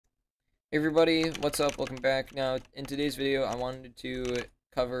Hey everybody, what's up? Welcome back. Now, in today's video, I wanted to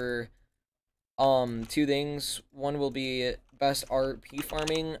cover two things. One will be best RP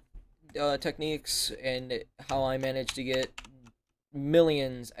farming techniques and how I manage to get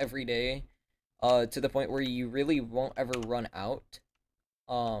millions every day to the point where you really won't ever run out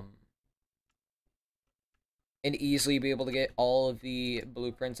and easily be able to get all of the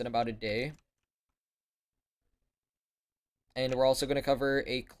blueprints in about a day. And we're also going to cover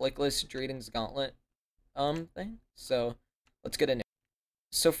a clickless DRAEDONS gauntlet thing. So let's get into it.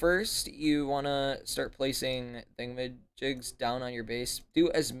 So first, you want to start placing thingamajigs down on your base.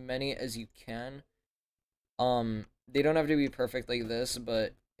 Do as many as you can. They don't have to be perfect like this,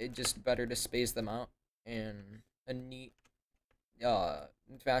 but it's just better to space them out in a neat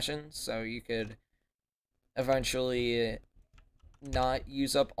fashion, so you could eventually not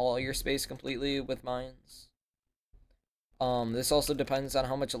use up all your space completely with mines. This also depends on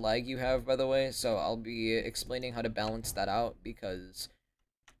how much lag you have, by the way, so I'll be explaining how to balance that out, because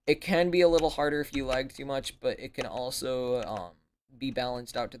it can be a little harder if you lag too much, but it can also, be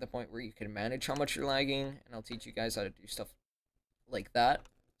balanced out to the point where you can manage how much you're lagging, and I'll teach you guys how to do stuff like that.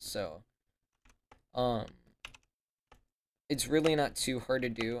 So, it's really not too hard to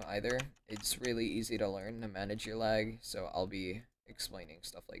do either. It's really easy to learn to manage your lag, so I'll be explaining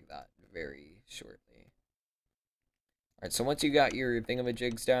stuff like that very shortly. Alright, so once you got your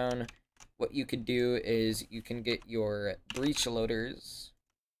thingamajigs down, what you could do is you can get your breach loaders.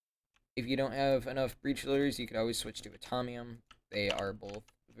 If you don't have enough breach loaders, you could always switch to atomium. They are both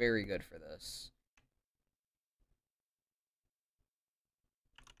very good for this.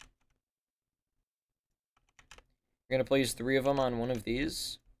 You're going to place 3 of them on one of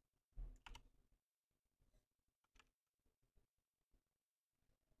these.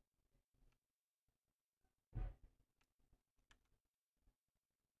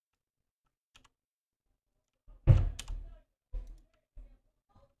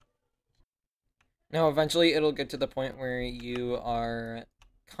 Now, eventually, it'll get to the point where you are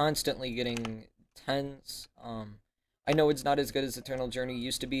constantly getting 10s. I know it's not as good as Eternal Journey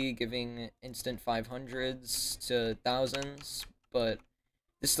used to be, giving instant 500s to 1000s, but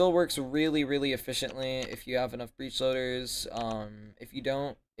this still works really, really efficiently if you have enough breach loaders. If you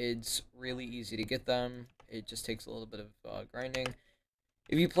don't, it's really easy to get them. It just takes a little bit of grinding.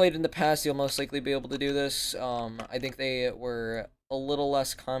 If you played in the past, you'll most likely be able to do this. I think they were a little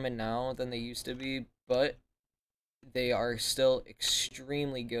less common now than they used to be, but they are still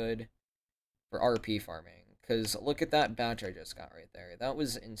extremely good for RP farming. Because look at that batch I just got right there. That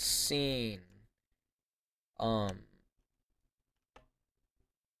was insane.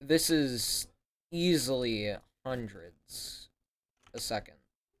 This is easily hundreds a second.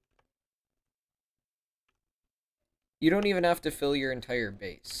 You don't even have to fill your entire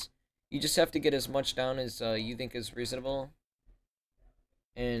base. You just have to get as much down as you think is reasonable.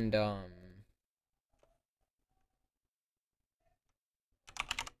 And,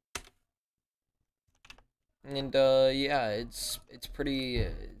 yeah, it's pretty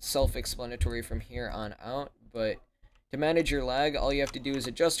self-explanatory from here on out, but to manage your lag, all you have to do is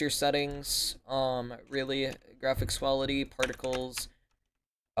adjust your settings, really, graphics quality, particles,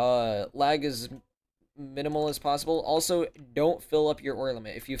 lag is minimal as possible. Also, don't fill up your ore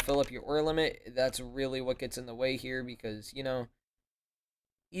limit. If you fill up your ore limit, that's really what gets in the way here, because, you know,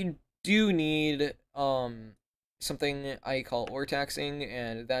 you do need, something I call ore taxing,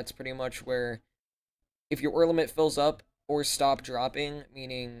 and that's pretty much where if your ore limit fills up or stop dropping,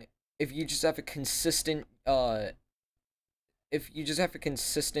 meaning if you just have a consistent rate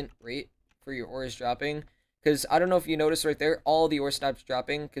for your ores dropping, because I don't know if you noticed right there, all the ore stops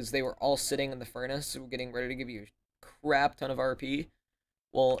dropping because they were all sitting in the furnace getting ready to give you a crap ton of RP.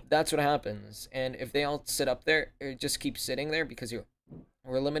 Well, that's what happens, and if they all sit up there, it just keeps sitting there because your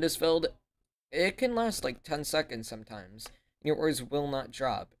ore limit is filled. It can last like 10 seconds sometimes. Your ores will not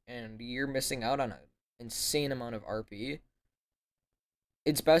drop, and you're missing out on an insane amount of RP.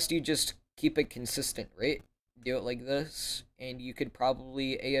 It's best you just keep a consistent rate. Do it like this, and you could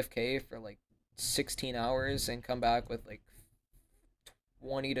probably AFK for like 16 hours and come back with like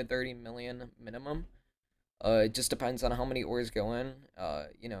 20 to 30 million minimum. It just depends on how many ores go in,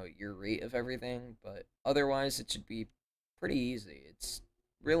 you know, your rate of everything, but otherwise it should be pretty easy. It's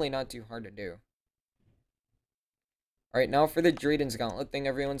really not too hard to do. Alright, now for the DRAEDONS gauntlet thing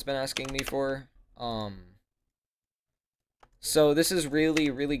everyone's been asking me for. So this is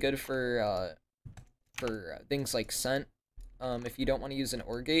really, really good for things like scent. If you don't want to use an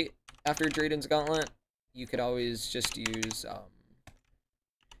ore gate after DRAEDONS gauntlet, you could always just use,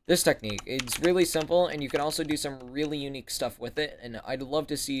 this technique. It's really simple, and you can also do some really unique stuff with it, and I'd love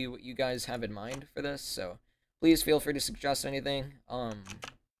to see what you guys have in mind for this, so please feel free to suggest anything.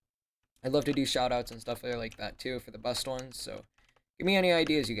 I'd love to do shoutouts and stuff like that too for the best ones, so give me any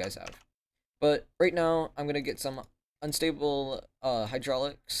ideas you guys have. But right now, I'm going to get some unstable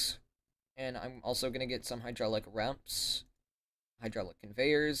hydraulics, and I'm also going to get some hydraulic ramps, hydraulic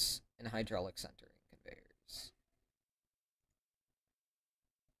conveyors, and hydraulic centering conveyors.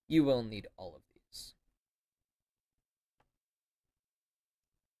 You will need all of these.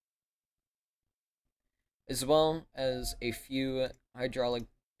 As well as a few hydraulic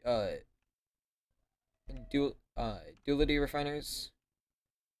duality refiners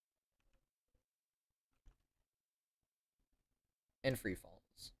and free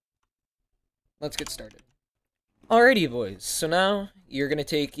falls. Let's get started. Alrighty, boys. So now you're gonna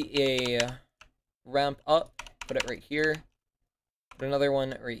take a ramp up, put it right here, put another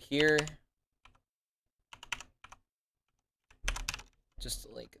one right here, just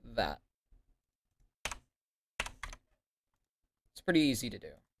like that. It's pretty easy to do.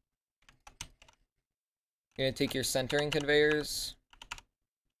 You're gonna take your centering conveyors,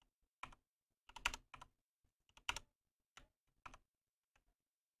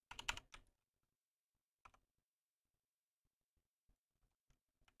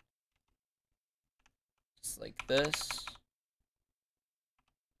 just like this.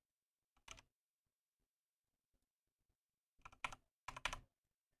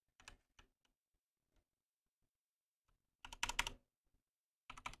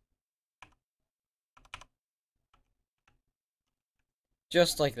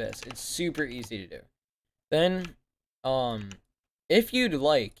 Just like this. It's super easy to do. Then, if you'd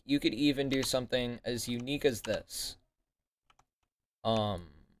like, you could even do something as unique as this.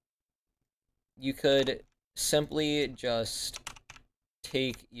 You could simply just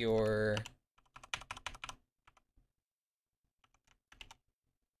take your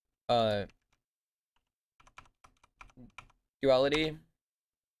duality,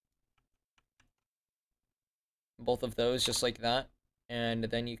 both of those just like that, and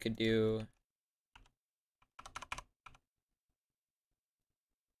then you could do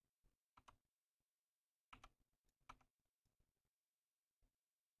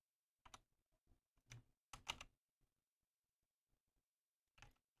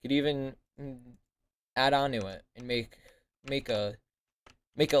could even add on to it and make a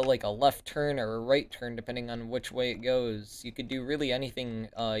like a left turn or a right turn depending on which way it goes. You could do really anything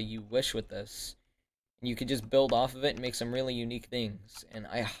you wish with this. And you could just build off of it and make some really unique things. And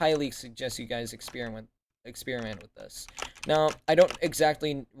I highly suggest you guys experiment with this. Now, I don't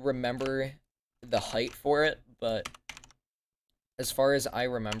exactly remember the height for it, but as far as I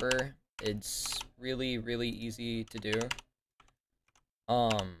remember, it's really, really easy to do.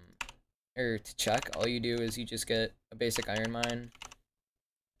 Or to check, all you do is you just get a basic iron mine,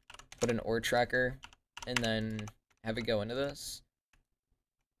 put an ore tracker, and then have it go into this.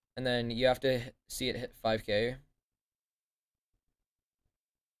 And then you have to see it hit 5K.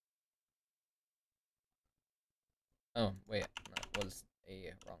 Oh, wait, that was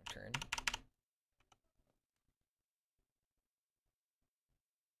a wrong turn.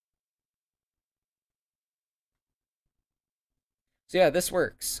 So yeah, this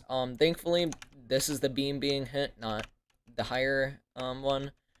works. Thankfully, this is the beam being hit, not the higher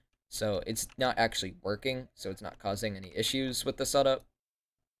one. So it's not actually working, so it's not causing any issues with the setup.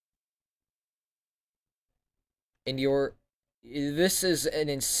 And this is an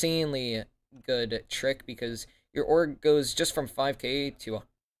insanely good trick because your ore goes just from 5K to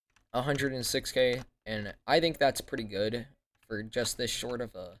 106K, and I think that's pretty good for just this short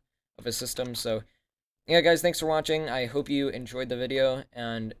of a system. So yeah, guys, thanks for watching. I hope you enjoyed the video,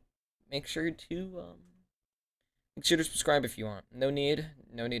 and make sure to subscribe if you want. No need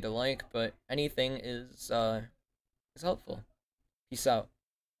to like, but anything is helpful. Peace out.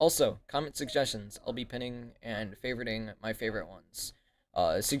 Also, comment suggestions. I'll be pinning and favoriting my favorite ones.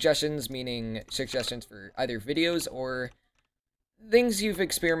 Suggestions meaning suggestions for either videos or things you've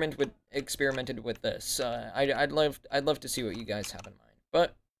experimented with this. I'd love to see what you guys have in mind.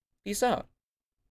 But peace out.